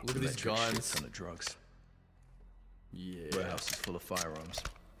down. Look at these guns. Ton of drugs. Yeah. Warehouse is full of firearms,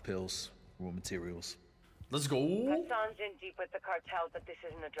 pills, raw materials. Let's go. Hassan's in deep with the cartel, but this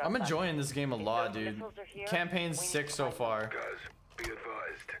isn't a drug I'm bust. enjoying this game a If lot, those dude. missiles are here, Campaign's we need sick to so find far. Guys, be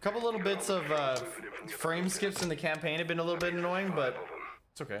advised. A couple little bits of frame skips in the campaign have been a little bit annoying, but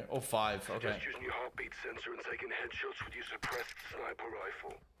it's okay. Oh, 5. Okay. Just using your heartbeat sensor and taking headshots with your suppressed sniper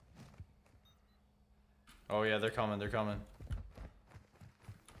rifle. Oh yeah, they're coming. They're coming.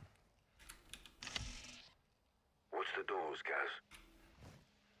 Watch the doors, Gaz.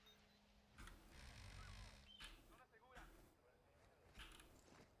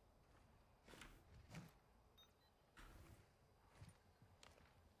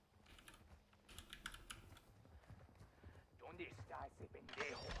 One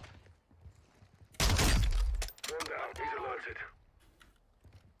down. He's alerted.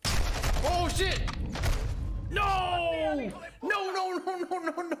 Oh shit! No! No,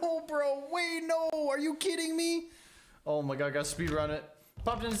 bro. Wait, no. Are you kidding me? Oh my god, gotta speedrun it.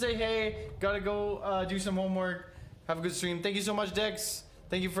 Popped in to say hey. Gotta go do some homework. Have a good stream. Thank you so much, Dex.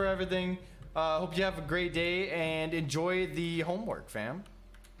 Thank you for everything. Hope you have a great day and enjoy the homework, fam.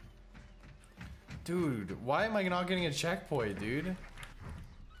 Dude, why am I not getting a checkpoint, dude?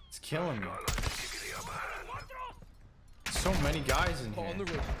 It's killing me. So many guys in here. On the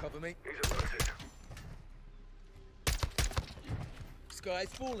roof, cover me. He's alerted. Sky's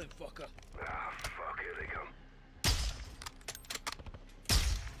falling, fucker. Ah, fuck, here they come.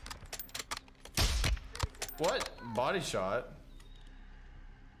 What? Body shot?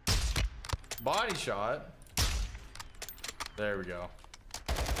 Body shot? There we go.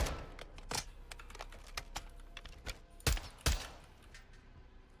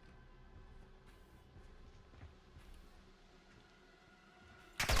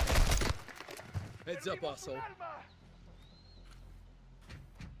 Heads up, asshole.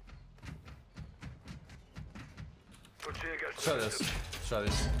 Shut this. Shut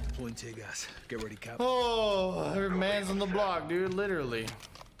this. Point tear gas. Get ready, Cap. Oh, every man's on the block, dude. Literally.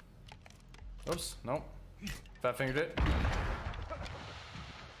 Oops. Nope. Fat fingered it.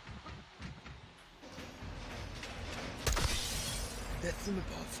 Death from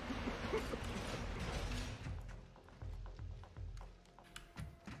above.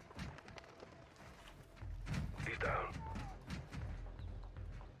 He's down.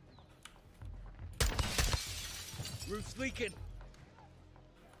 Roof's leaking.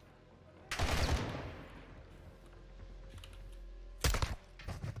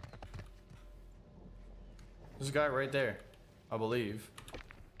 There's a guy right there, I believe.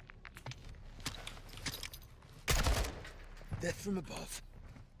 Death from above.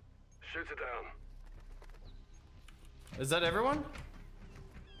 Shoot it down. Is that everyone?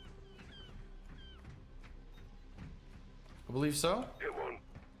 I believe so. Hit one.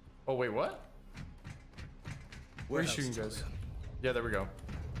 Oh wait, what? Where are you shooting, guys? Yeah, there we go.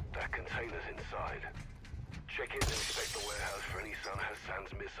 That container's inside. Check in and inspect the warehouse for any Son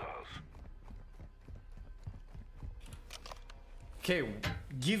Hassan's missiles. Okay,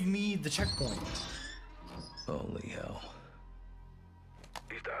 give me the checkpoint. Holy hell.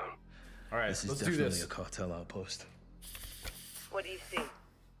 He's down. All right, This is let's do definitely this. a cartel outpost. What do you see?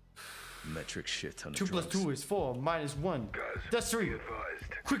 Metric shit ton of 2 plus drugs. 2 is 4 minus 1. Guys, That's 3. be advised.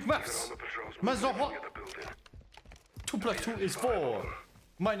 Quick maths. Even armor patrols Maths moving not in hot. the building. 2 plus 2 is 4.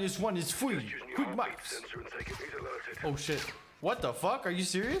 Minus 1 is 3. Using your Quick heartbeat maths. sensor and take it. He's alerted. Oh shit. What the fuck? Are you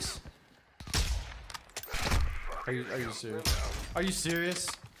serious? Are you serious? Are you serious?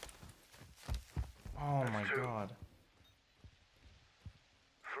 Oh my god.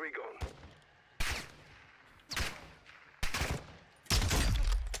 3 gone.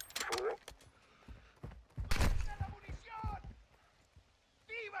 4.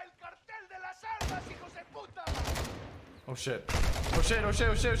 Oh shit. Oh shit, oh shit,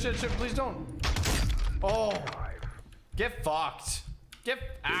 oh shit, oh shit, shit, please don't. Oh. Get fucked. Get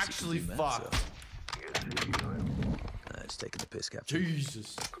actually fucked. It's taking the piss, Captain.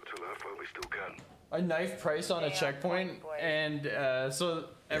 Jesus. Got to alert while we still can. I knife Price on a checkpoint, and so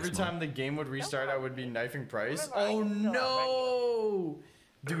every time the game would restart, I would be knifing Price. Oh no!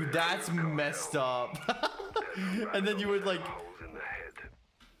 Dude, that's messed up. And then you would like... Holes in the head.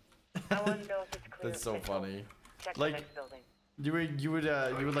 I want to know if it's clear. That's so funny. Check the Like, next building. You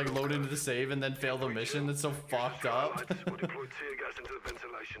would like load into the save and then fail the mission. That's so fucked up. We'll deploy tear gas into the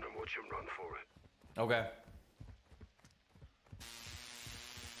ventilation and watch him run for it. Okay.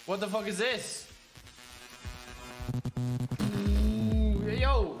 What the fuck is this? Ooh,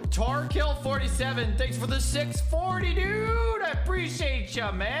 yo, Tarkill47, thanks for the 640, dude. I appreciate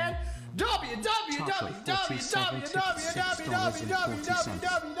ya, man. Now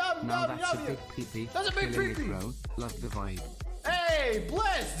that's a big peepee. That's a big peepee. Love the vibe. Hey,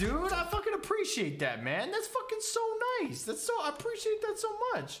 bless, dude. I fucking appreciate that, man. That's fucking so nice. I appreciate that so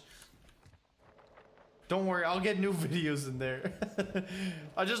much. Don't worry, I'll get new videos in there.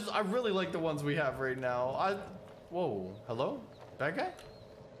 I really like the ones we have right now. Whoa, hello? That guy?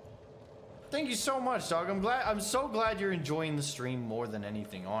 Thank you so much, dog. I'm so glad you're enjoying the stream more than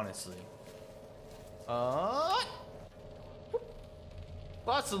anything, honestly.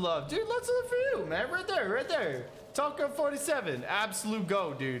 Lots of love, dude. Lots of love for you, man. Right there. Taco47, absolute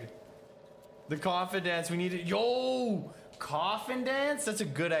go, dude. The coffin dance, we need it. Yo, coffin dance? That's a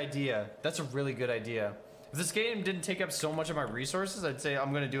good idea. That's a really good idea. If this game didn't take up so much of my resources, I'd say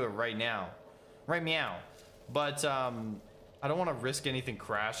I'm gonna do it right now. Right meow. But I don't want to risk anything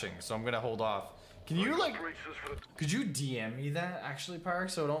crashing, so I'm gonna hold off. Can you could you DM me that actually, Park,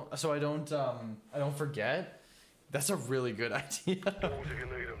 so I don't forget? That's a really good idea.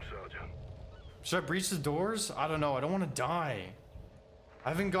 Should I breach the doors? I don't know. I don't want to die. I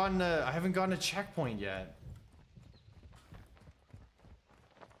haven't gotten a checkpoint yet.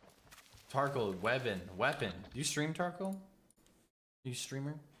 Tarkle, weapon. Do you stream, Tarkle? You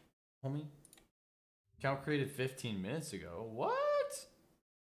streamer, homie? Account created 15 minutes ago. What?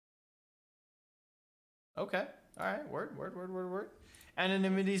 Okay. All right. Word.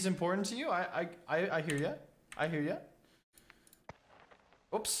 Anonymity is important to you. I hear ya. I hear ya.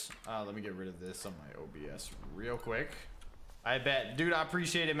 Oops. Let me get rid of this on my OBS real quick. I bet. Dude, I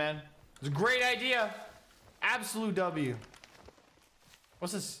appreciate it, man. It's a great idea. Absolute W.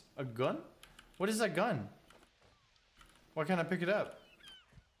 What's this? A gun? What is that gun? Why can't I pick it up?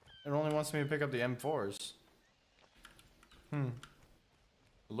 It only wants me to pick up the M4s. It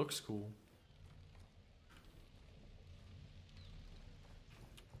looks cool.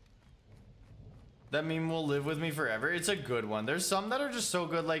 That meme will live with me forever. It's a good one. There's some that are just so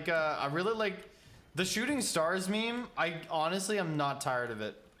good. Like, I really like the shooting stars meme. I honestly am not tired of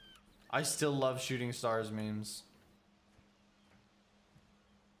it. I still love shooting stars memes.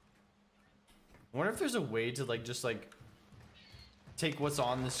 I wonder if there's a way to just take what's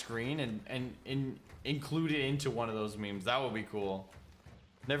on the screen and include it into one of those memes. That would be cool.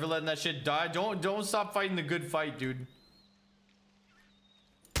 Never letting that shit die. Don't stop fighting the good fight, dude.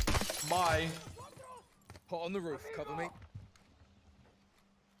 Bye. Hot on the roof, cover me.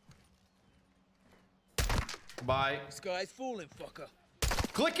 Bye. Sky's falling, fucker.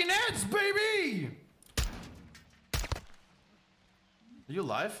 Clicking heads, baby! Are you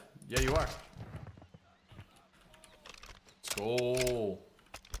alive? Yeah, you are. Let's go.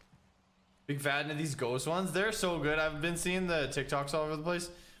 Big fan of these ghost ones. They're so good. I've been seeing the TikToks all over the place.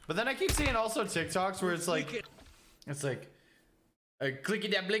 But then I keep seeing also TikToks where it's like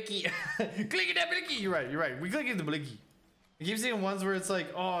clicking that blicky. Clicking that blicky. You're right. We clicking the blicky. I keep seeing ones where it's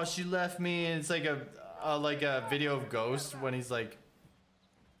like, oh, she left me, and it's like a video of Ghost when he's like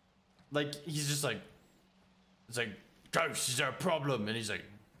he's just like, it's like, Ghost, is there a problem? And he's like,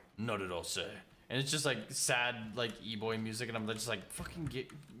 not at all, sir. And it's just like sad like e-boy music, and I'm just like, fucking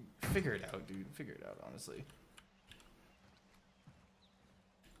figure it out, dude. Figure it out, honestly.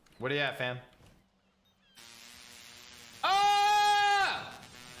 What are you at, fam? Ah!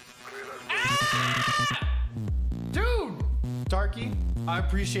 Dude! Tarky, I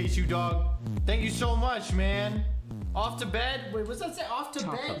appreciate you, dog. Thank you so much, man. Off to bed? Wait, what's that say? Off to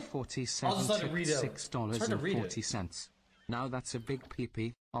bed? 47 I'll just let it read out. $6.40. Now that's a big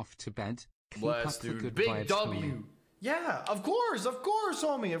peepee. Off to bed. Keep Bless, up the dude. good Big vibes, W. homie. Yeah, of course,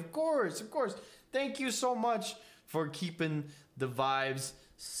 homie. Of course. Thank you so much for keeping the vibes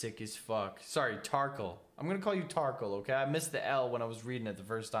sick as fuck. Sorry, Tarkle. I'm gonna call you Tarkle, okay? I missed the L when I was reading it the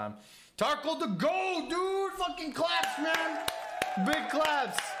first time. Tarkle to go, dude! Fucking claps, man! Big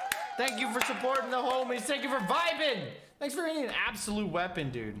claps! Thank you for supporting the homies. Thank you for vibing! Thanks for hitting an absolute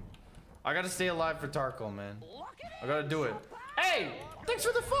weapon, dude. I gotta stay alive for Tarkle, man. I gotta do it. Hey! Thanks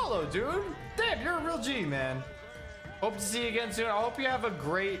for the follow, dude! Damn, you're a real G, man. Hope to see you again soon. I hope you have a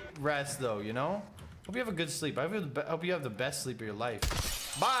great rest, though, you know? Hope you have a good sleep. I hope you have the best sleep of your life.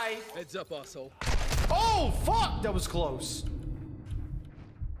 Bye! Heads up, asshole. Oh, fuck! That was close.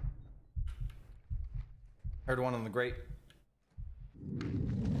 Heard one on the grate.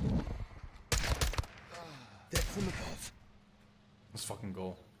 Dead from above. fucking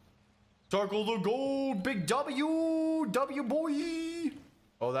go. Tackle the gold, big W, W boy.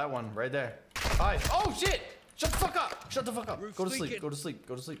 Oh, that one right there. Hi. Oh shit! Shut the fuck up! Shut the fuck up! Go to sleep. Go to sleep.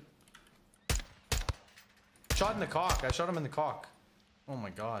 Go to sleep. Shot in the cock. I shot him in the cock. Oh my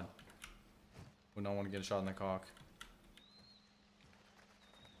god. Would not want to get a shot in the cock.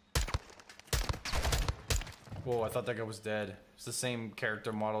 Whoa! I thought that guy was dead. It's the same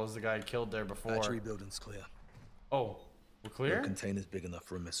character model as the guy I killed there before. Battery building's clear. Oh, we're clear? No container's big enough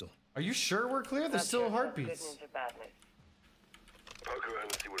for a missile. Are you sure we're clear? There's still heartbeats. Poke around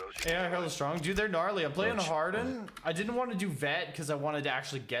and see what else you Yeah, hella strong. Dude, they're gnarly. I'm playing Hardened. I didn't want to do Vet because I wanted to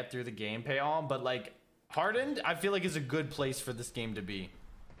actually get through the gameplay on, but like Hardened, I feel like is a good place for this game to be.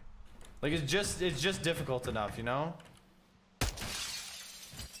 Like it's just difficult enough, you know?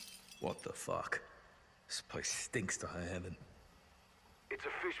 What the fuck? This place stinks to high heaven. It's a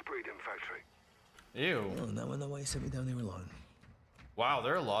fish breeding factory. Ew. Oh, no wonder why you sent me down there alone. Wow,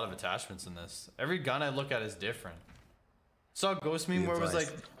 there are a lot of attachments in this. Every gun I look at is different. Saw a ghost meme where it was like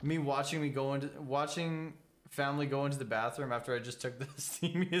me watching family go into the bathroom after I just took the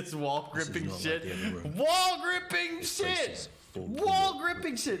steamiest wall gripping shit. Like wall gripping shit! Wall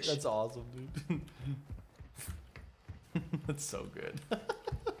gripping shit! That's awesome, dude. That's so good.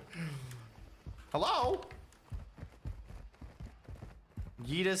 Hello?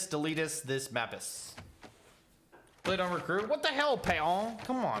 Yeetus, deletus, this mappus. Played on recruit? What the hell, Payon?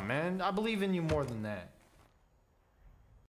 Come on, man. I believe in you more than that.